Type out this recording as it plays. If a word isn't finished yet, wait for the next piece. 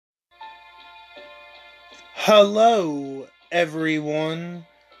Hello, everyone.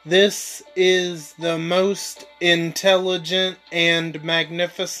 This is the most intelligent and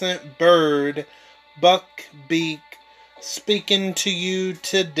magnificent bird, Beak, speaking to you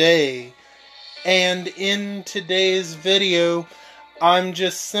today. And in today's video, I'm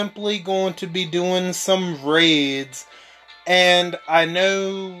just simply going to be doing some raids. And I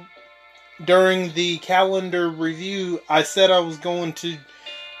know during the calendar review, I said I was going to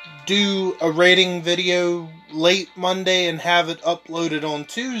do a rating video late Monday and have it uploaded on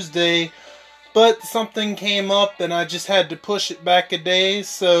Tuesday, but something came up and I just had to push it back a day,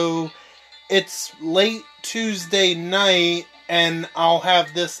 so it's late Tuesday night and I'll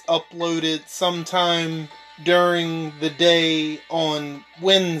have this uploaded sometime during the day on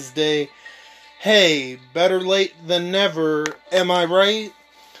Wednesday. Hey, better late than never, am I right?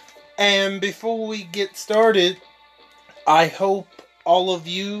 And before we get started, I hope all of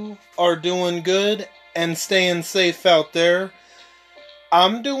you are doing good and staying safe out there.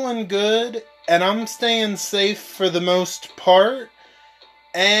 I'm doing good and I'm staying safe for the most part.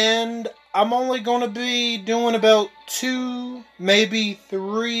 And I'm only going to be doing about 2, maybe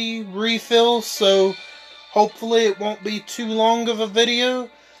 3 refills. So hopefully it won't be too long of a video.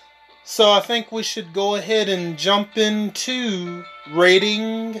 So I think we should go ahead and jump into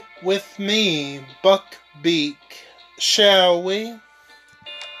raiding with me, Beak, shall we?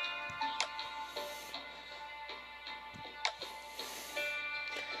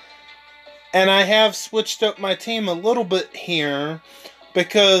 And I have switched up my team a little bit here,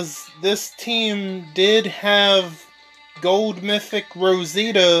 because this team did have Gold Mythic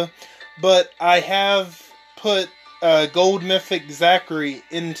Rosita, but I have put Gold Mythic Zachary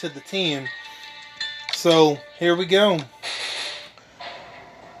into the team. So, here we go.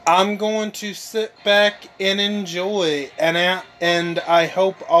 I'm going to sit back and enjoy, and I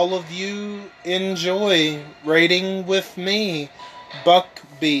hope all of you enjoy raiding with me,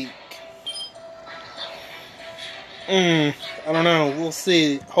 Beak. I don't know. We'll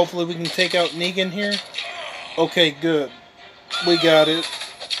see. Hopefully we can take out Negan here. Okay, good. We got it.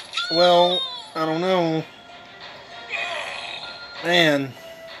 Well, I don't know. Man.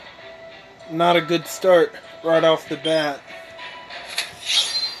 Not a good start right off the bat.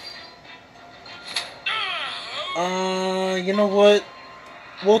 You know what?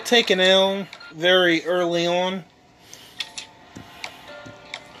 We'll take an L very early on.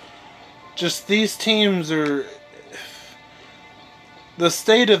 Just these teams are... The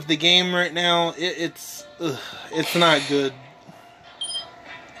state of the game right now, it's not good.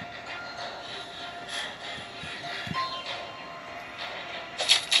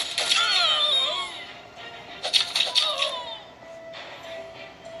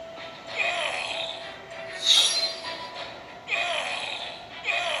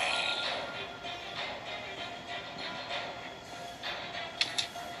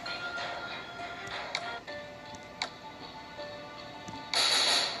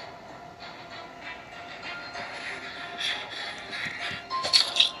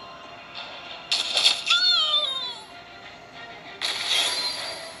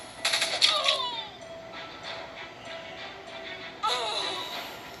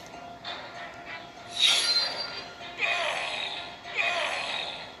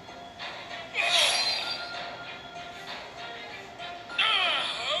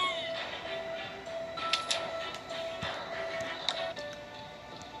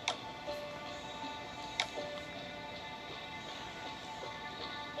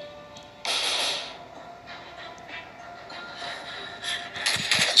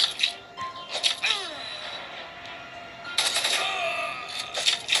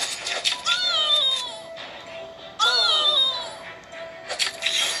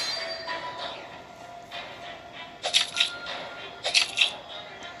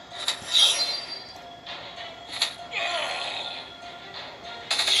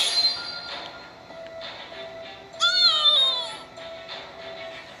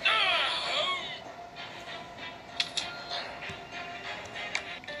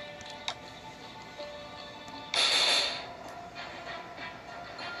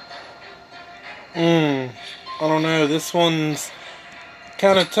 I don't know, this one's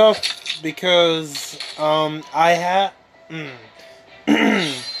kind of tough because I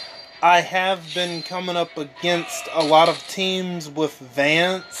have been coming up against a lot of teams with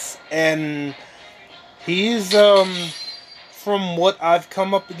Vance, and he's from what I've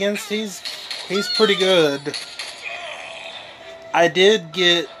come up against, he's pretty good. I did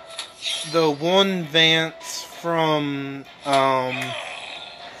get the one Vance from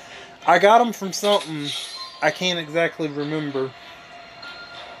I got him from something. I can't exactly remember.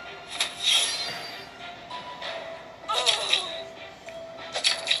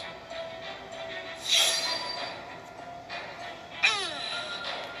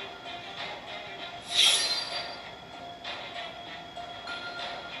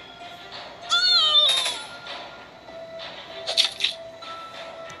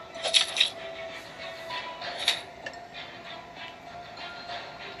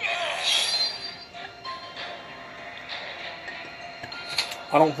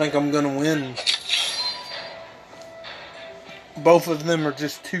 I don't think I'm gonna win. Both of them are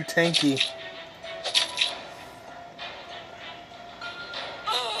just too tanky.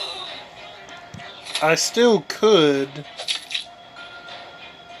 I still could,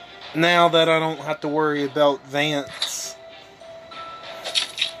 now that I don't have to worry about Vance.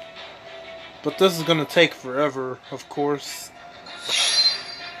 But this is gonna take forever, of course.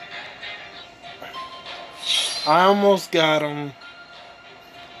 I almost got him.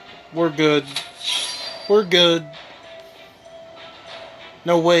 We're good. We're good.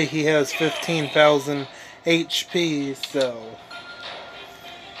 No way he has 15,000 HP, so.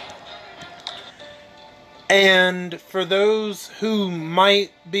 And for those who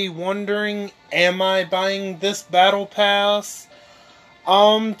might be wondering, am I buying this battle pass?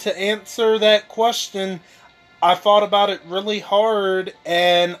 To answer that question, I thought about it really hard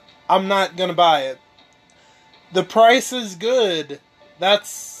and I'm not gonna buy it. The price is good.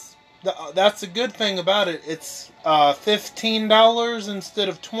 That's a good thing about it. It's $15 instead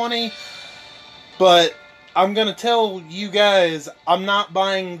of $20. But I'm gonna tell you guys, I'm not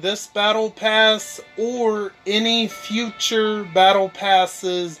buying this battle pass or any future battle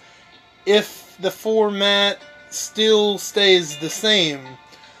passes if the format still stays the same.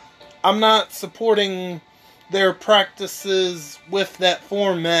 I'm not supporting their practices with that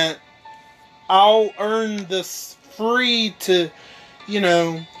format. I'll earn this free to,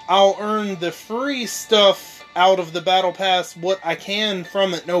 I'll earn the free stuff out of the battle pass, what I can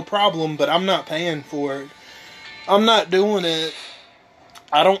from it, no problem, but I'm not paying for it. I'm not doing it.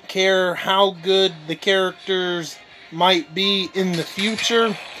 I don't care how good the characters might be in the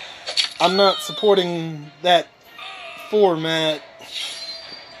future. I'm not supporting that format.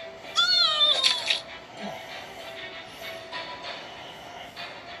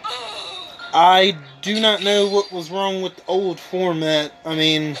 I do not know what was wrong with the old format. I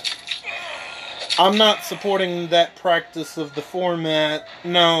mean, I'm not supporting that practice of the format.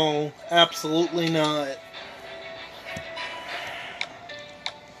 No, absolutely not.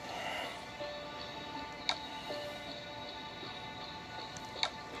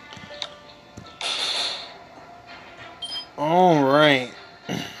 Alright.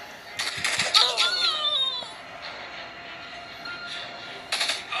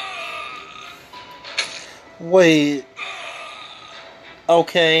 Wait.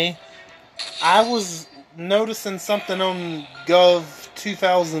 Okay. I was noticing something on Gov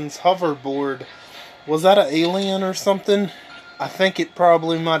 2000's hoverboard. Was that an alien or something? I think it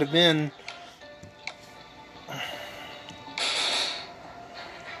probably might have been.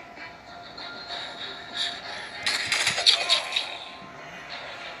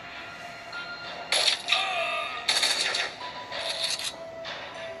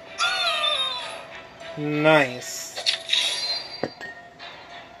 Nice.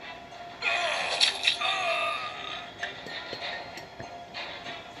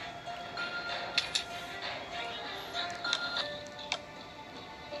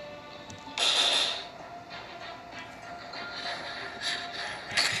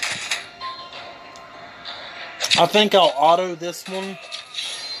 I think I'll auto this one.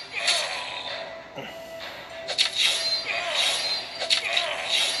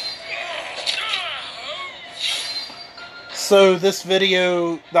 So this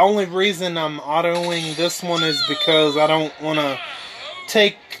video, the only reason I'm autoing this one is because I don't want to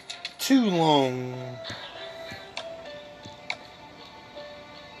take too long.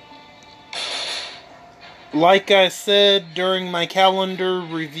 Like I said during my calendar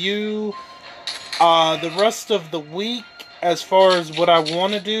review, the rest of the week, as far as what I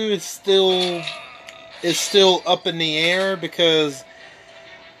want to do, is still up in the air because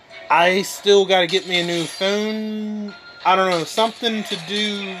I still got to get me a new phone. I don't know, something to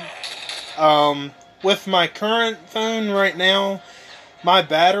do with my current phone right now. My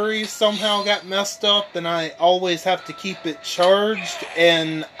battery somehow got messed up and I always have to keep it charged,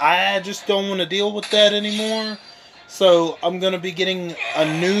 and I just don't want to deal with that anymore. So I'm going to be getting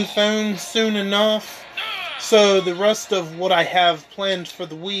a new phone soon enough. So the rest of what I have planned for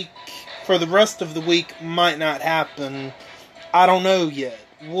the rest of the week might not happen. I don't know yet.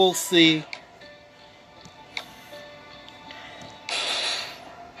 We'll see.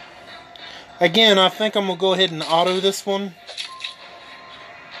 Again, I think I'm going to go ahead and auto this one.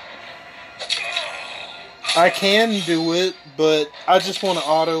 I can do it, but I just want to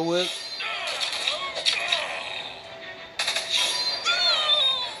auto it.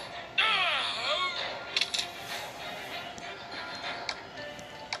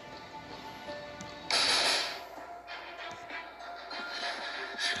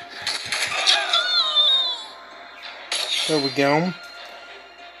 There we go.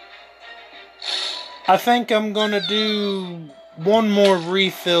 I think I'm gonna do one more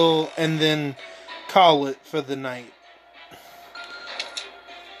refill and then call it for the night.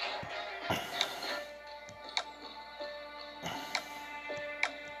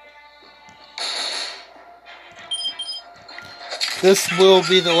 This will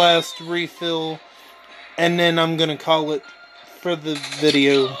be the last refill, and then I'm gonna call it for the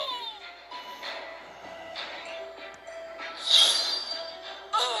video.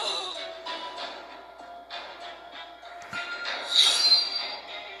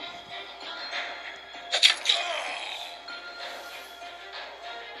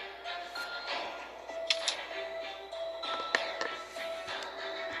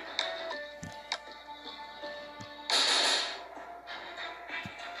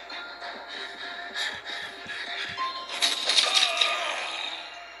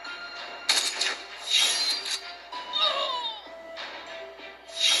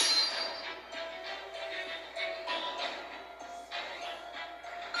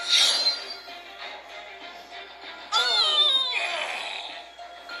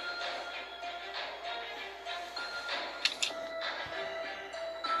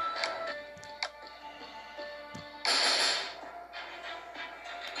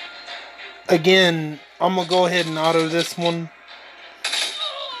 Again, I'm gonna go ahead and auto this one.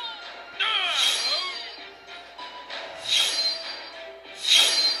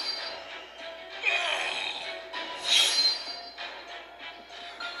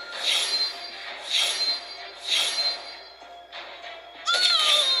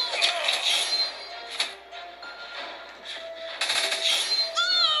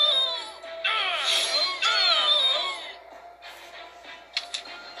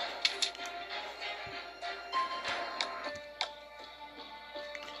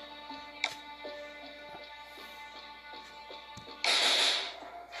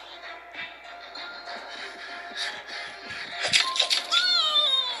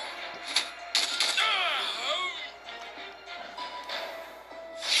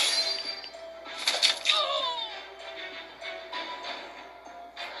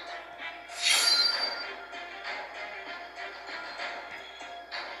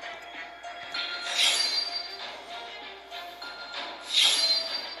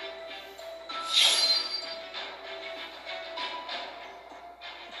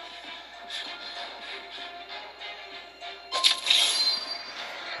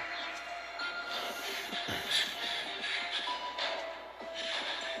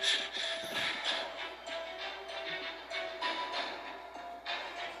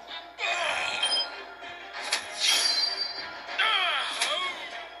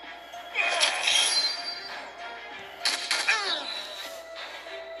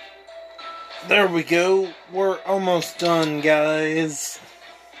 There we go. We're almost done, guys.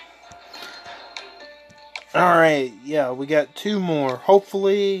 Alright, yeah, we got two more.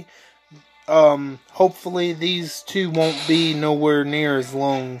 Hopefully these two won't be nowhere near as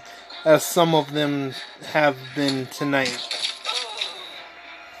long as some of them have been tonight.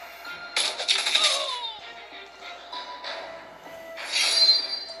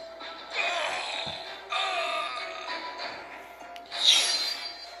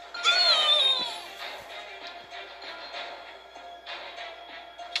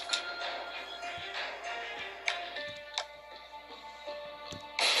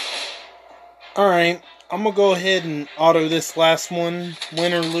 Alright, I'm gonna go ahead and auto this last one,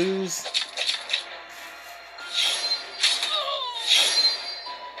 win or lose.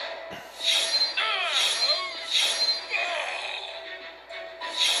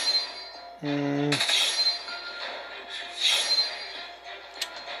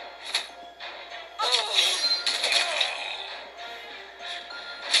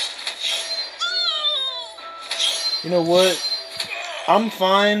 You know what? I'm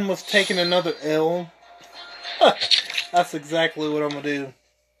fine with taking another L. That's exactly what I'm gonna do.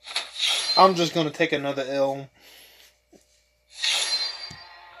 I'm just gonna take another L.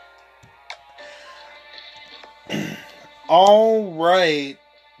 Alright,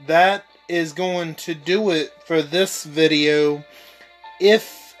 that is going to do it for this video.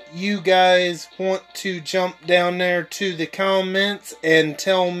 If you guys want to jump down there to the comments and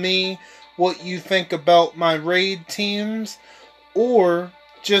tell me what you think about my raid teams, or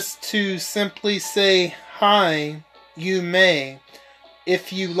just to simply say hi, you may.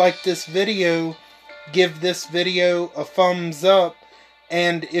 If you like this video, give this video a thumbs up,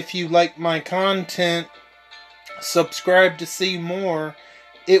 and if you like my content, subscribe to see more.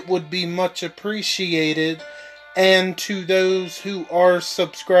 It would be much appreciated. And to those who are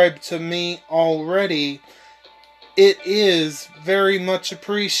subscribed to me already, it is very much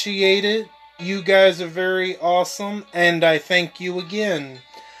appreciated. You guys are very awesome, and I thank you again.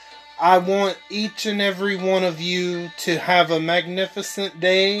 I want each and every one of you to have a magnificent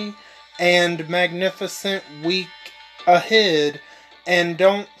day and magnificent week ahead. And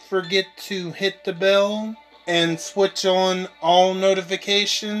don't forget to hit the bell and switch on all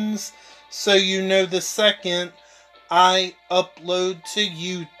notifications so you know the second I upload to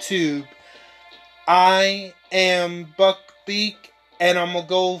YouTube. I am Beak, and I'm gonna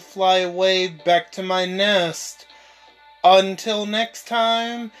go fly away back to my nest. Until next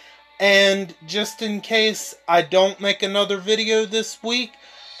time, and just in case I don't make another video this week,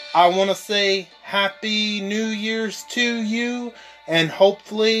 I want to say Happy New Year's to you, and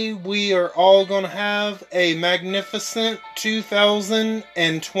hopefully we are all going to have a magnificent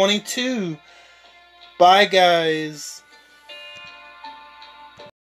 2022. Bye, guys.